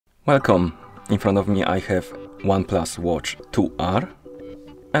Welcome. In front of me I have OnePlus Watch 2R,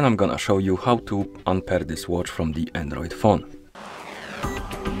 and I'm gonna show you how to unpair this watch from the Android phone.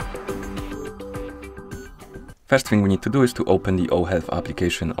 First thing we need to do is to open the OHealth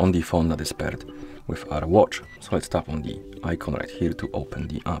application on the phone that is paired with our watch. So let's tap on the icon right here to open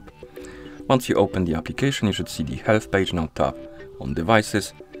the app. Once you open the application, you should see the health page. Now tap on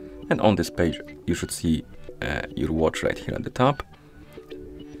devices, and on this page you should see your watch right here at the top.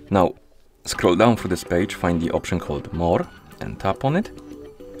 Now scroll down through this page, find the option called More and tap on it.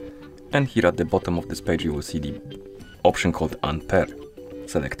 And here at the bottom of this page you will see the option called Unpair.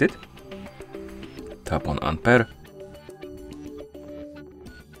 Select it, tap on Unpair.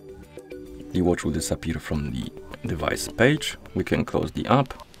 The watch will disappear from the device page. We can close the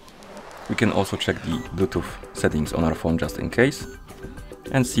app. We can also check the Bluetooth settings on our phone just in case,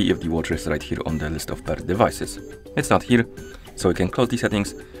 and see if the watch is right here on the list of paired devices. It's not here, so we can close the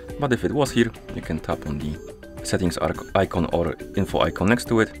settings, but if it was here, you can tap on the settings icon or info icon next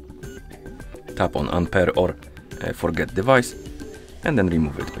to it, tap on Unpair or forget device, and then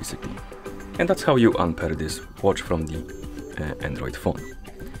remove it basically. And that's how you unpair this watch from the Android phone.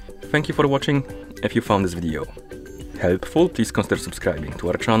 Thank you for watching. If you found this video helpful, please consider subscribing to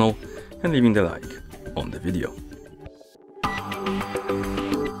our channel and leaving the like on the video.